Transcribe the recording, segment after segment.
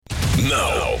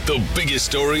Now, the biggest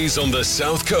stories on the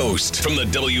South Coast from the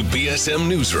WBSM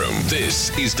Newsroom. This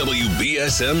is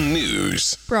WBSM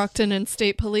News. Brockton and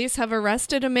State Police have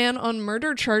arrested a man on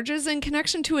murder charges in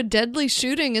connection to a deadly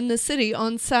shooting in the city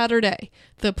on Saturday.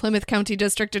 The Plymouth County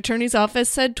District Attorney's Office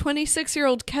said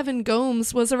 26-year-old Kevin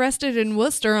Gomes was arrested in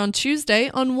Worcester on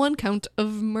Tuesday on one count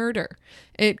of murder.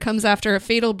 It comes after a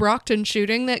fatal Brockton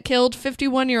shooting that killed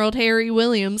 51-year-old Harry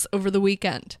Williams over the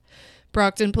weekend.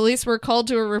 Brockton police were called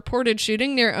to a reported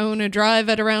shooting near Ona Drive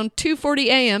at around 2:40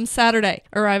 a.m. Saturday,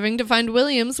 arriving to find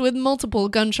Williams with multiple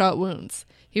gunshot wounds.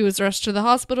 He was rushed to the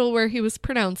hospital where he was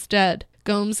pronounced dead.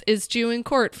 Gomes is due in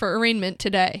court for arraignment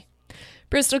today.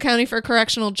 Bristol County for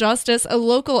Correctional Justice, a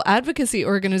local advocacy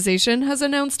organization, has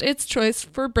announced its choice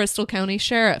for Bristol County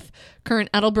Sheriff, current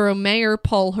Attleboro Mayor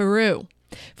Paul Heroux.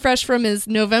 Fresh from his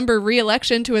November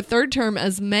re-election to a third term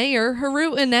as mayor,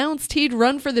 Heroux announced he'd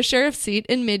run for the sheriff's seat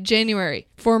in mid-January.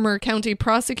 Former county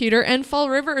prosecutor and Fall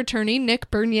River attorney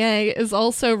Nick Bernier is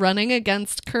also running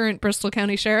against current Bristol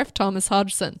County Sheriff Thomas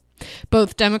Hodgson.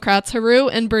 Both Democrats, Heroux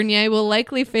and Bernier, will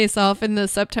likely face off in the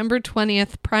September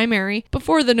 20th primary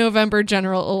before the November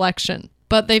general election.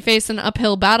 But they face an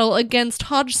uphill battle against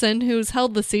Hodgson, who's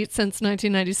held the seat since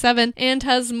 1997 and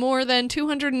has more than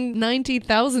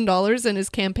 $290,000 in his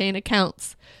campaign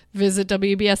accounts. Visit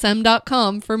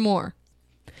WBSM.com for more.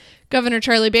 Governor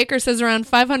Charlie Baker says around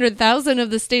 500,000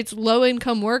 of the state's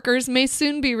low-income workers may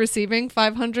soon be receiving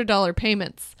 $500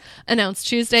 payments. Announced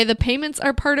Tuesday, the payments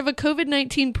are part of a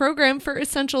COVID-19 program for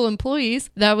essential employees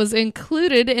that was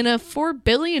included in a $4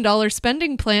 billion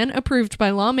spending plan approved by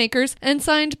lawmakers and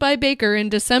signed by Baker in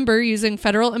December using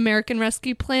Federal American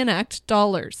Rescue Plan Act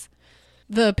dollars.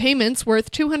 The payments,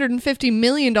 worth $250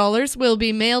 million, will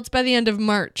be mailed by the end of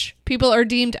March. People are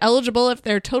deemed eligible if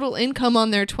their total income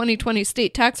on their 2020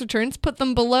 state tax returns put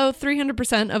them below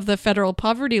 300% of the federal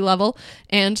poverty level,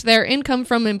 and their income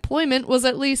from employment was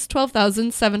at least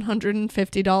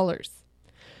 $12,750.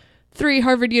 3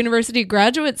 Harvard University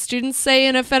graduate students say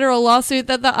in a federal lawsuit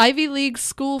that the Ivy League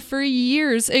school for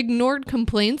years ignored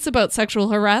complaints about sexual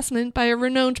harassment by a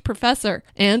renowned professor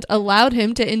and allowed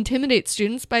him to intimidate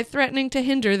students by threatening to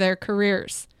hinder their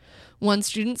careers. One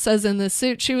student says in the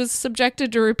suit she was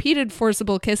subjected to repeated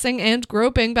forcible kissing and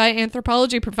groping by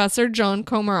anthropology professor John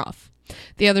Komaroff.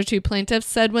 The other 2 plaintiffs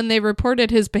said when they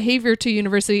reported his behavior to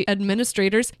university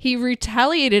administrators, he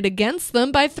retaliated against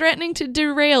them by threatening to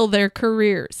derail their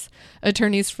careers.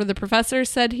 Attorneys for the professor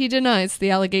said he denies the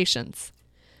allegations.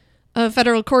 A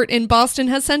federal court in Boston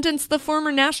has sentenced the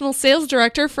former national sales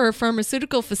director for a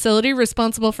pharmaceutical facility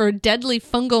responsible for a deadly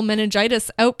fungal meningitis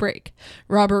outbreak.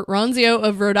 Robert Ronzio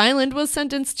of Rhode Island was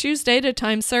sentenced Tuesday to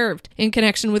time served in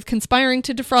connection with conspiring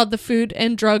to defraud the Food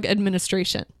and Drug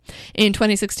Administration. In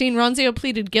 2016, Ronzio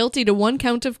pleaded guilty to 1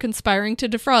 count of conspiring to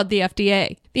defraud the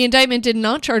FDA. The indictment did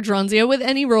not charge Ronzio with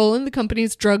any role in the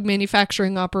company's drug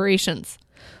manufacturing operations.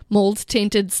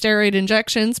 Mold-tainted steroid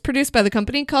injections produced by the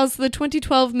company caused the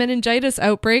 2012 meningitis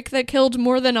outbreak that killed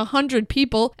more than 100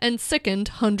 people and sickened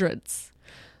hundreds.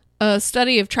 A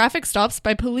study of traffic stops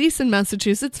by police in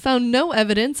Massachusetts found no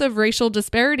evidence of racial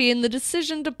disparity in the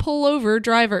decision to pull over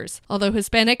drivers, although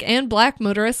Hispanic and Black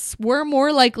motorists were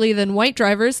more likely than white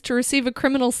drivers to receive a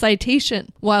criminal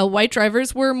citation, while white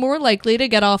drivers were more likely to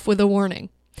get off with a warning.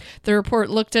 The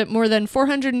report looked at more than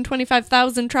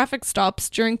 425,000 traffic stops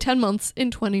during 10 months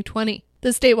in 2020. The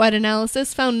statewide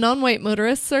analysis found non-white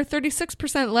motorists are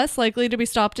 36% less likely to be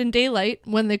stopped in daylight,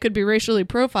 when they could be racially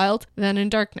profiled, than in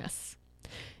darkness.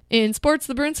 In sports,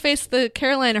 the Bruins face the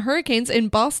Carolina Hurricanes in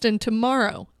Boston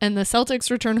tomorrow, and the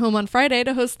Celtics return home on Friday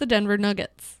to host the Denver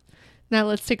Nuggets. Now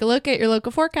let's take a look at your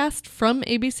local forecast from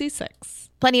ABC6.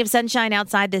 Plenty of sunshine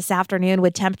outside this afternoon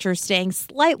with temperatures staying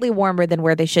slightly warmer than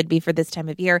where they should be for this time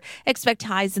of year. Expect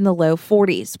highs in the low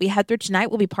 40s. We head through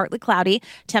tonight will be partly cloudy.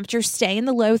 Temperatures stay in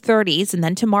the low 30s. And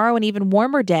then tomorrow an even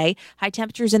warmer day. High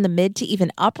temperatures in the mid to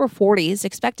even upper 40s.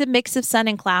 Expect a mix of sun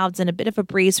and clouds and a bit of a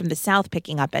breeze from the south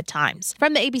picking up at times.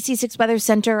 From the ABC6 Weather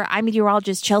Center, I'm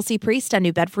meteorologist Chelsea Priest on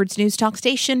New Bedford's News Talk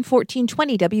Station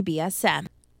 1420 WBSM.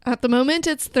 At the moment,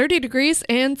 it's 30 degrees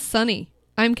and sunny.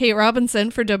 I'm Kate Robinson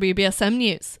for WBSM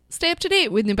News. Stay up to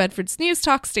date with New Bedford's News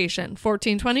Talk Station,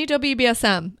 1420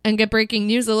 WBSM, and get breaking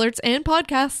news alerts and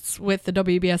podcasts with the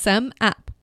WBSM app.